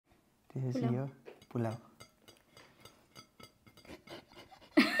त्यसपछि यो पुलाउ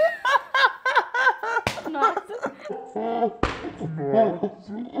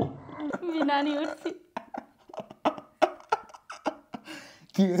बिनानी उठ्छ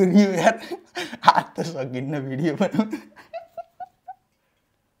के गरियो यार हात त सकिन्न भिडियो बनाउनु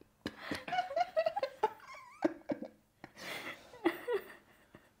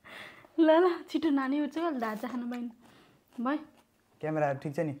ल ल छिटो नानी उठ्छ ल ढाँचा खानु पाइन भयो क्यामेराहरू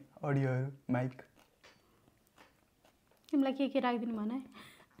ठिक छ नि अडियोहरू माइक तिमीलाई के राखिदिनु भन है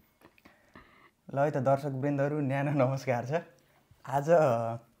ल है त दर्शक वृन्दहरू न्यानो नमस्कार छ आज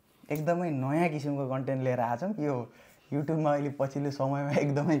एकदमै नयाँ किसिमको कन्टेन्ट लिएर आछौँ यो युट्युबमा अहिले पछिल्लो समयमा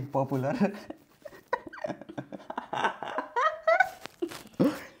एकदमै पपुलर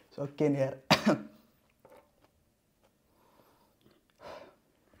सकिएन यार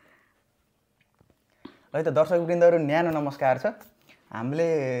है त दर्शक वृन्दहरू न्यानो नमस्कार छ हामीले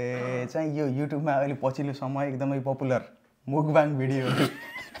चाहिँ यो युट्युबमा अहिले पछिल्लो समय एकदमै पपुलर मुखबाङ भिडियोहरू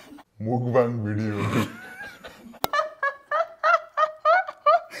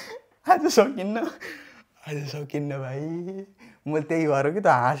आज सकिन्न भाइ म त्यही भएर कि त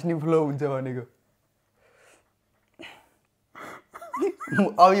हाँस्ने फ्लो हुन्छ भनेको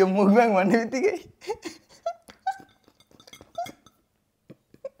अब यो मुखबाङ भन्ने बित्तिकै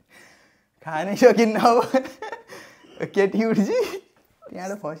खानै सकिन्न अब केटी उठ्छ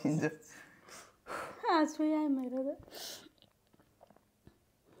त्यहाँबाट फसिन्छ हाँसो आयो मेरो त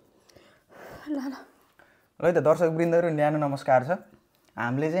ल ल है त दर्शक वृन्दहरू न्यानो नमस्कार छ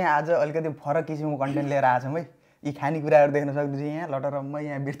हामीले चाहिँ आज अलिकति फरक किसिमको कन्टेन्ट लिएर आछौँ है यी खानेकुराहरू देख्न सक्दैछ यहाँ लटरम्म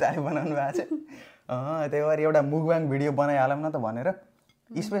यहाँ बिर्ताले बनाउनु भएको छ त्यही भएर एउटा मुखबाङ भिडियो बनाइहालौँ न त भनेर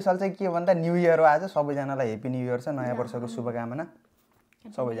स्पेसल चाहिँ के भन्दा न्यु इयर हो आज सबैजनालाई हेप्पी न्यु इयर छ नयाँ वर्षको शुभकामना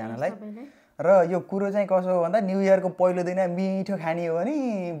सबैजनालाई र यो कुरो चाहिँ कसो हो भन्दा न्यु इयरको पहिलो दिन मिठो खाने हो भने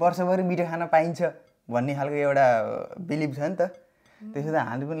वर्षभरि मिठो खान पाइन्छ भन्ने खालको एउटा बिलिभ छ नि त त्यसो त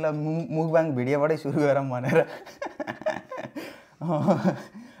हामीले पनि ल मुखबाङ भिडियोबाटै सुरु गरौँ भनेर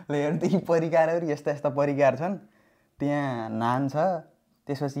ल हेर्नुदेखि परिकारहरू यस्ता यस्ता परिकार छन् त्यहाँ नान छ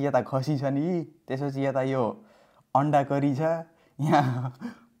त्यसपछि यता खसी छ नि त्यसपछि यता यो अन्डा करी छ यहाँ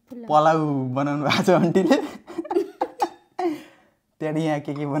पलाउ बनाउनु भएको छ आन्टीले त्यहाँदेखि यहाँ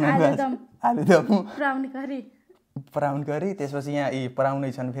के बनाउनु भएको छ आलुदम प्राउन करी त्यसपछि यहाँ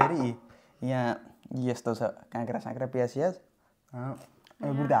प्राउनै छन् फेरि यहाँ यस्तो छ काँक्रा साँक्रा प्याज स्याज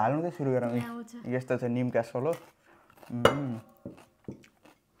बुढ्दा हाल्नु चाहिँ सुरु गरौँ यस्तो छ निमका सोलो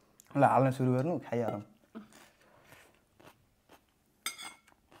ल हाल्न सुरु गर्नु खाइहालौँ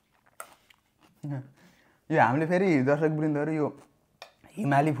यो हामीले फेरि दर्शक वृन्दहरू यो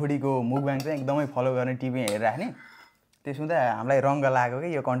हिमाली फुडीको मुखबाङ चाहिँ एकदमै फलो गर्ने टिभी हेरिराख्ने त्यसमा त हामीलाई रङ्ग लाग्यो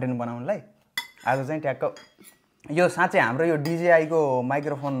कि यो कन्टेन्ट बनाउनुलाई आज चाहिँ ट्याक्क यो साँच्चै हाम्रो यो डिजिआईको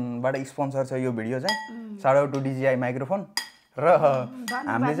माइक्रोफोनबाट स्पोन्सर छ यो भिडियो चाहिँ shout out to DJI microphone र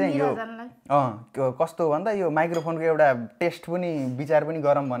हामीले चाहिँ यो कस्तो भन्दा यो माइक्रोफोनको एउटा टेस्ट पनि विचार पनि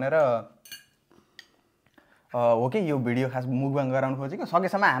गरौँ भनेर हो कि यो भिडियो खास मुखबाङ गराउनु खोजेको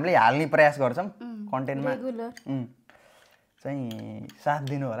सकेसम्म हामीले हाल्ने प्रयास गर्छौँ कन्टेन्टमा चाहिँ साथ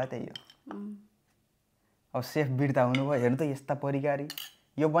दिनु होला त्यही हो अब सेफ बिर्ता हुनुभयो हेर्नु त यस्ता परिकारी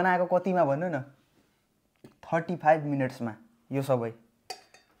यो बनाएको कतिमा भन्नु न 35 मिनट्समा यो सबै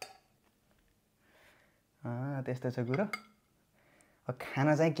त्यस्तो छ कुरो अब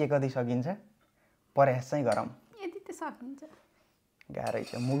खान चाहिँ के कति सकिन्छ प्रयास चाहिँ गरौँ यति त सकिन्छ गाह्रै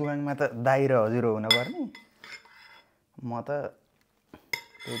छ मुखबाङमा त दाइ र हजुर हुनुपर्ने म त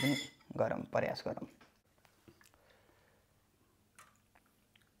त्यही पनि गरौँ प्रयास गरौँ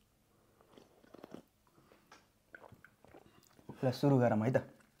ल सुरु गरौँ है त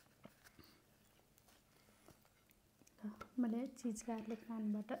मैले चिज गार्लिक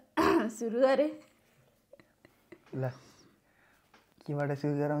नानबाट सुरु गरेँ ल केबाट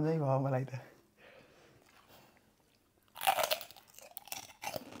सुरु गरौँ चाहिँ भयो मलाई त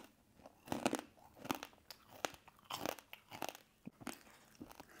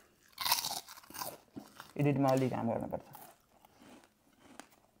एडिटमा अलिक काम गर्नुपर्छ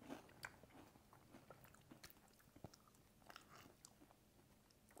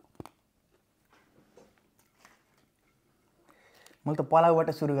मैले त पलाउबाट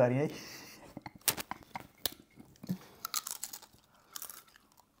सुरु गरेँ है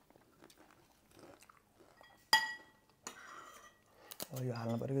यो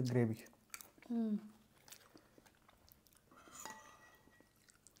हाल्नु पऱ्यो ग्रेभी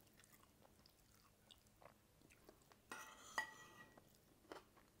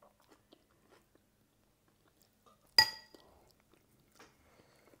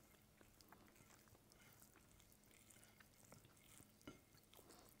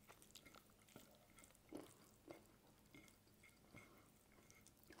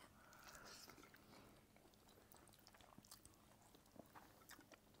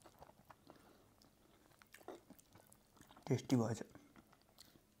टेस्टी भएछ।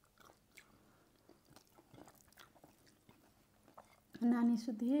 नानी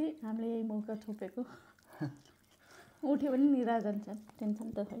सुते हामीले यही मौका छोपेको। उठ्यो भने निरा जान्छ, टेन्सन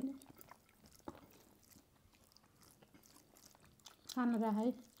त छैन। खाना राख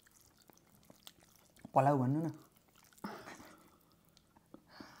है। पलाउ भन्नु न।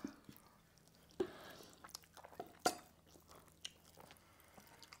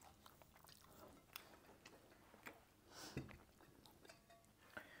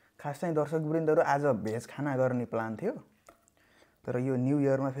 खास चाहिँ दर्शकवृन्दहरू आज भेज खाना गर्ने प्लान थियो, तर यो न्यू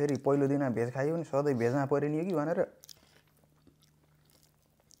इयरमा फेरि पहिलो दिन भेज खायो भने सधैँ भेजमा परिने हो कि भनेर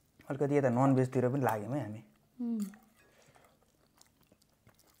अलिकति यता नन भेजतिर पनि लाग्यौँ है हामी।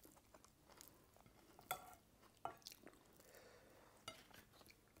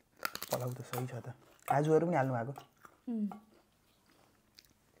 पलाउ त सही छ त, काजुहरू पनि हाल्नु भएको।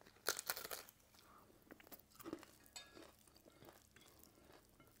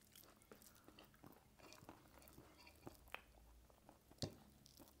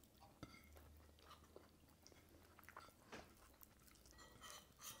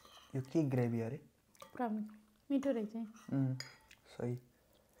 यो के ग्रेभी अरे? पुरा मिठो रहेछ। सही।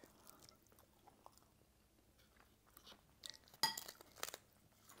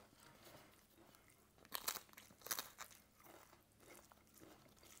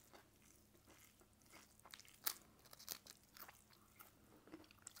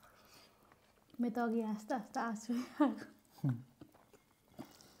 मैं त अघि हाँस्दा हाँस्दा आँसु आएको।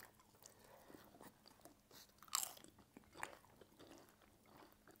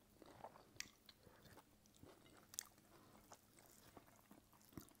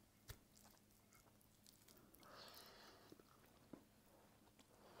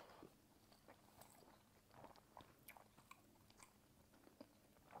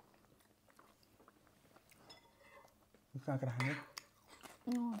 काँक्रा खाने?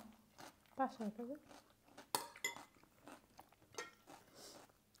 पास भएको क्या।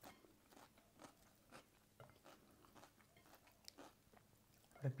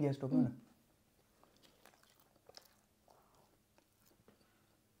 पियाज टोक्नु न।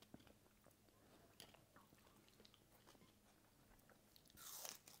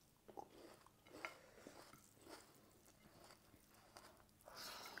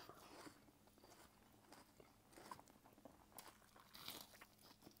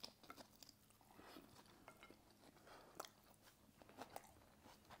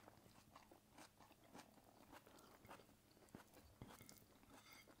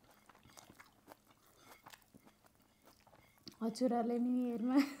 हजुरहरूले नि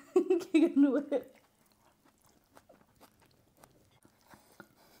हेरमा के गर्नुभयो?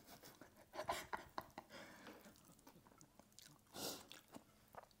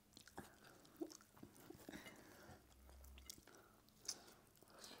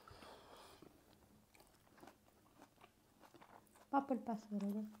 पापड पास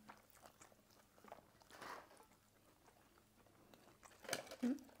गरेर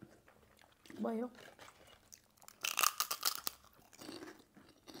भयो।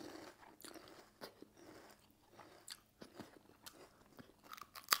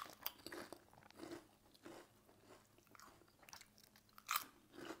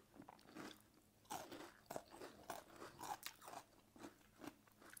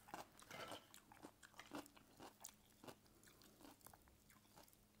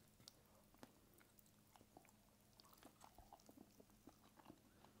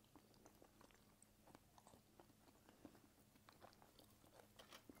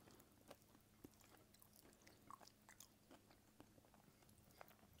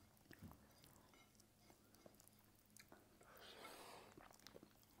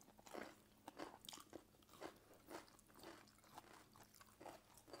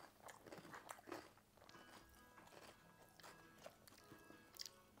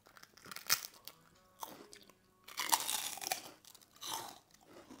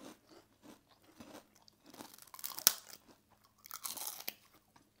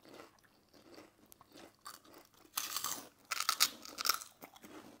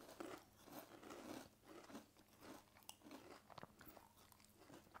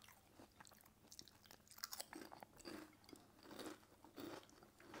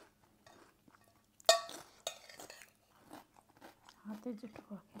 हातै जुठो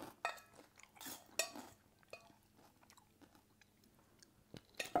भयो।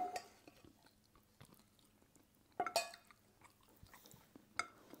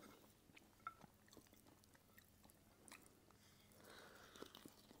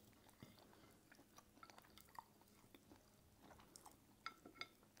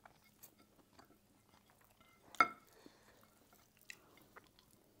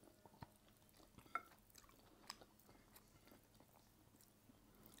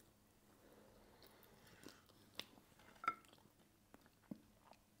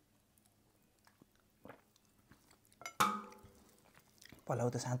 पलाउ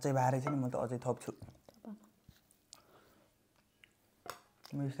त साँच्चै बाह्रै छ नि, म त अझै थप्छु।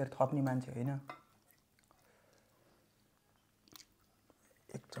 म यसरी थप्ने मान्छे होइन।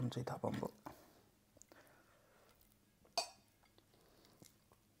 1 चम्चै थपम्बो।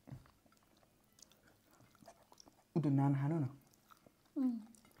 उठु नान खानु न।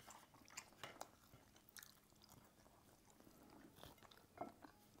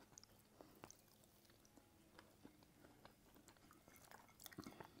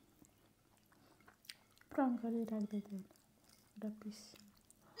 प्राउन करी राख्दै थियो एउटा पिस।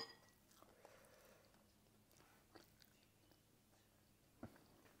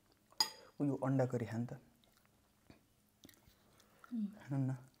 उयो अन्डा करी खानु त। खानु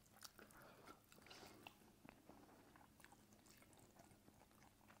न।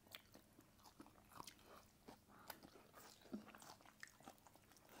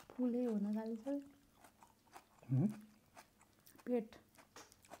 फुलै हुन जान्छ पेट।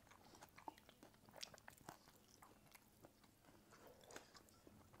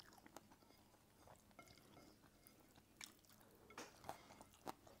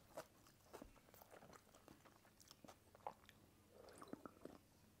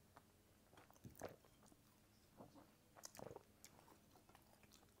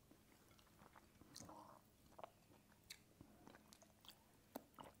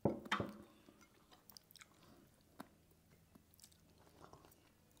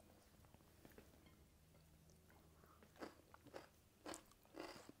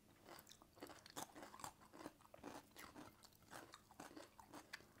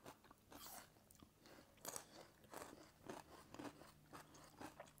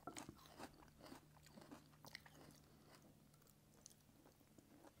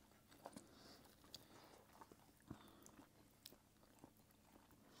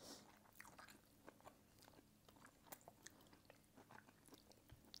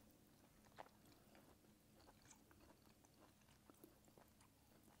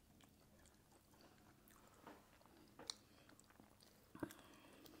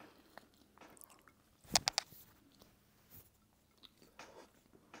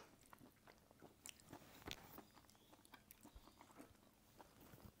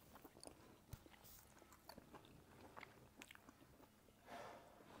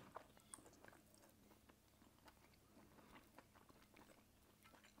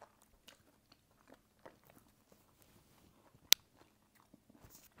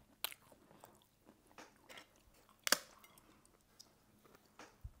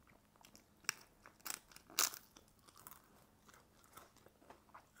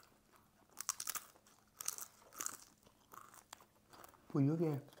 पुग्यो के?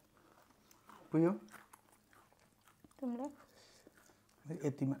 पुग्यो? तिमीलाई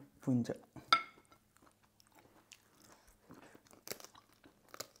यतिमा पुग्छ।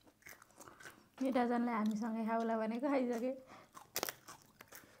 मिठाजनले हामीसँगै खाउला भनेको खाइसके।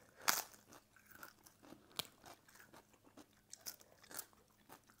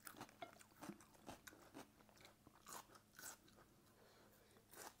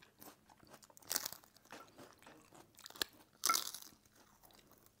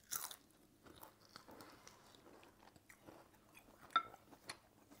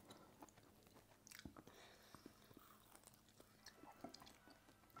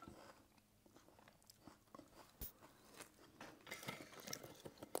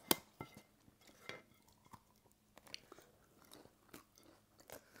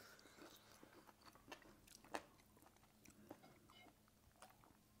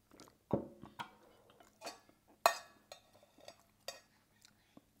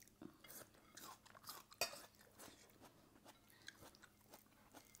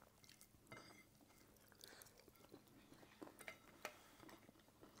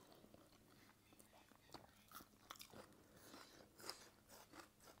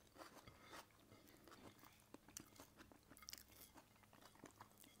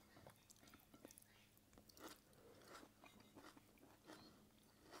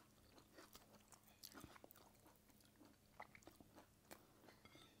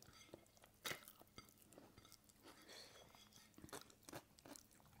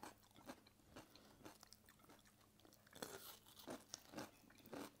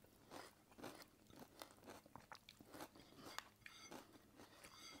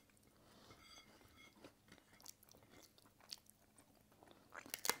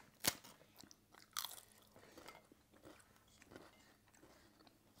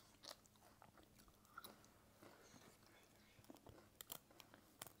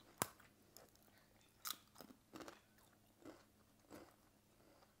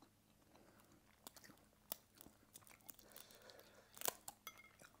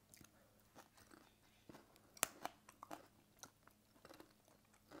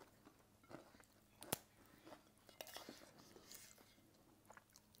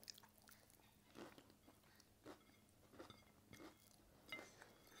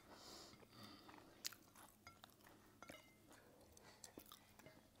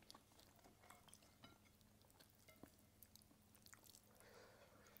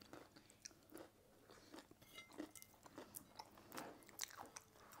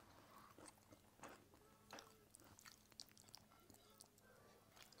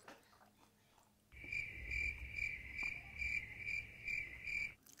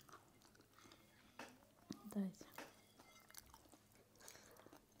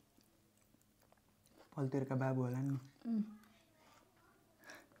 अल्तिरका बाबु होला नि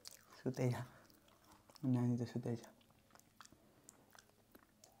सुतै छ नानी त सुतै छ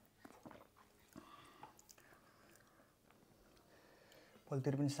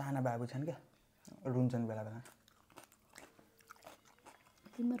अल्तिर पनि साना बाबु छन् क्या रुन्छन् बेला बेला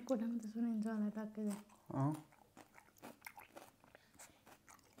तिम्रो कोठामा त सुनिन्छ होला टक्कै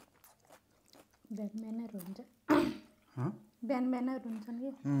बिहान हुन्छ बिहान हुन्छन्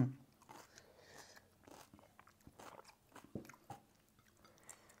कि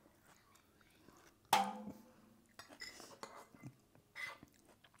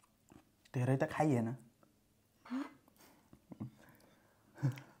धेरै त खाइएन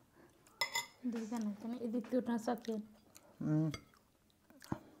दुईजना चाहिँ यदि तिर्न सकिएन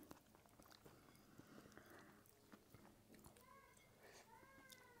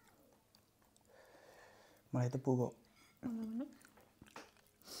मलाई त पुग्यो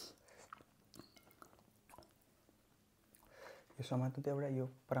यो समातो त एउटा यो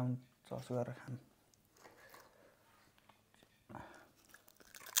ब्राउन सस गरेर खानु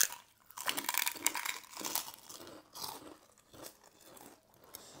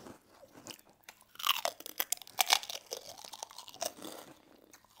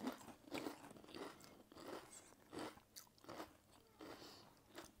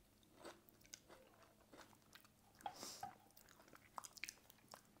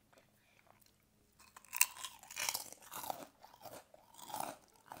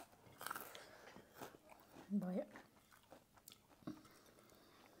भयो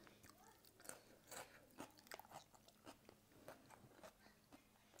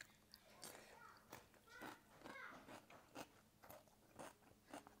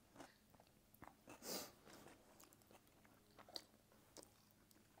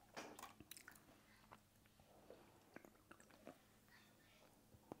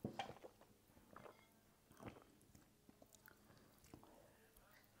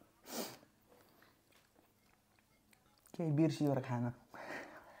केही बिर्सियो र खान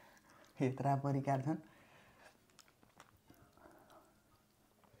यत्रा परिकार छन्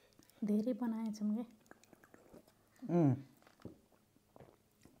धेरै बनाएछौँ क्या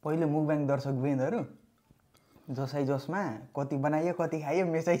पहिले मुखबाङ दर्शकवृन्दहरू जसै जसमा कति बनाइयो कति खाइयो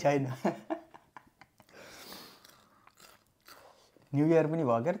मेसै छैन न्यु इयर पनि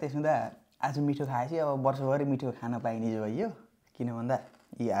भयो क्या त्यसमा त आज मिठो खाएपछि अब वर्षभरि मिठो खान पाइने जो भयो किन भन्दा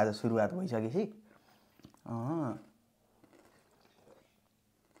यी आज सुरुवात भइसकेपछि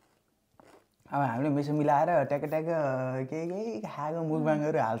अब हामीले मेसो मिलाएर ट्याक केही खाएको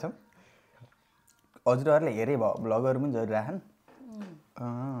मुखबाङहरू हाल्छौँ हजुरहरूले हेरे भ्लगहरू पनि झरिराखन्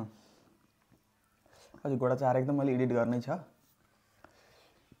अझै गोडा चार एकदम मैले एडिट गर्नै छ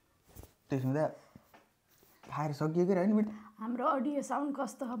त्यसमा त खाएर सकियो कि होइन मिठो हाम्रो अडियो साउन्ड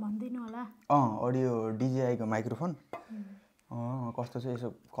कस्तो छ भनिदिनु होला अडियो डिजिआईको माइक्रोफोन कस्तो छ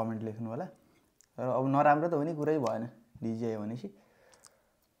यसो कमेन्ट लेख्नु होला तर अब नराम्रो त हुने कुरै भएन डिजिआई भनेपछि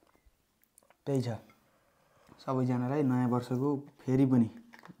त्यही छ सबैजनालाई नयाँ वर्षको फेरि पनि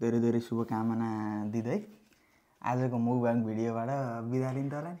धेरै धेरै शुभकामना दिँदै आजको मुखबाङ भिडियोबाट बिदा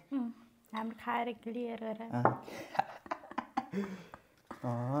लिन्छ होला नि हाम्रो खाएर क्लियर गरेर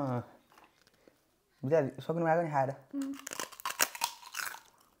बिदा सक्नु भएको नि खाएर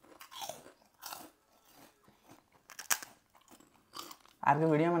अर्को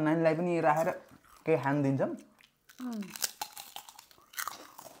भिडियोमा नानीलाई पनि राखेर केही खान दिन्छौँ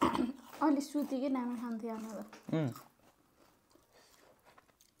अलि सुतिकै नानी खान्थ्यो आमा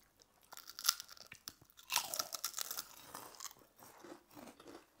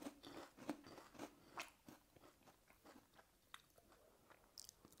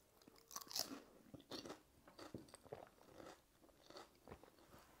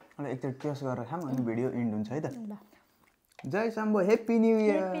एकचोटि टेस्ट गरेर खाऊँ अनि भिडियो इन्ड हुन्छ है त जय शम्भो हेप्पी न्यु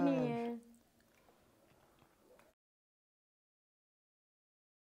इयर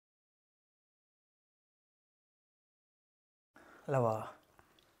ल भयो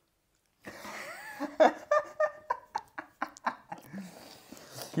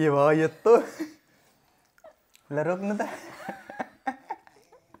के भयो यस्तो ल रोक्नु त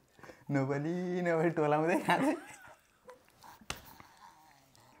नबली टोलाउँदै खाँदै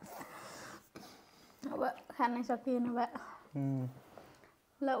अब खानै सकिएन बा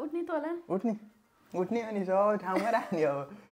ल उठ्ने त होला उठ्ने अनि सब ठाउँमा राख्ने अब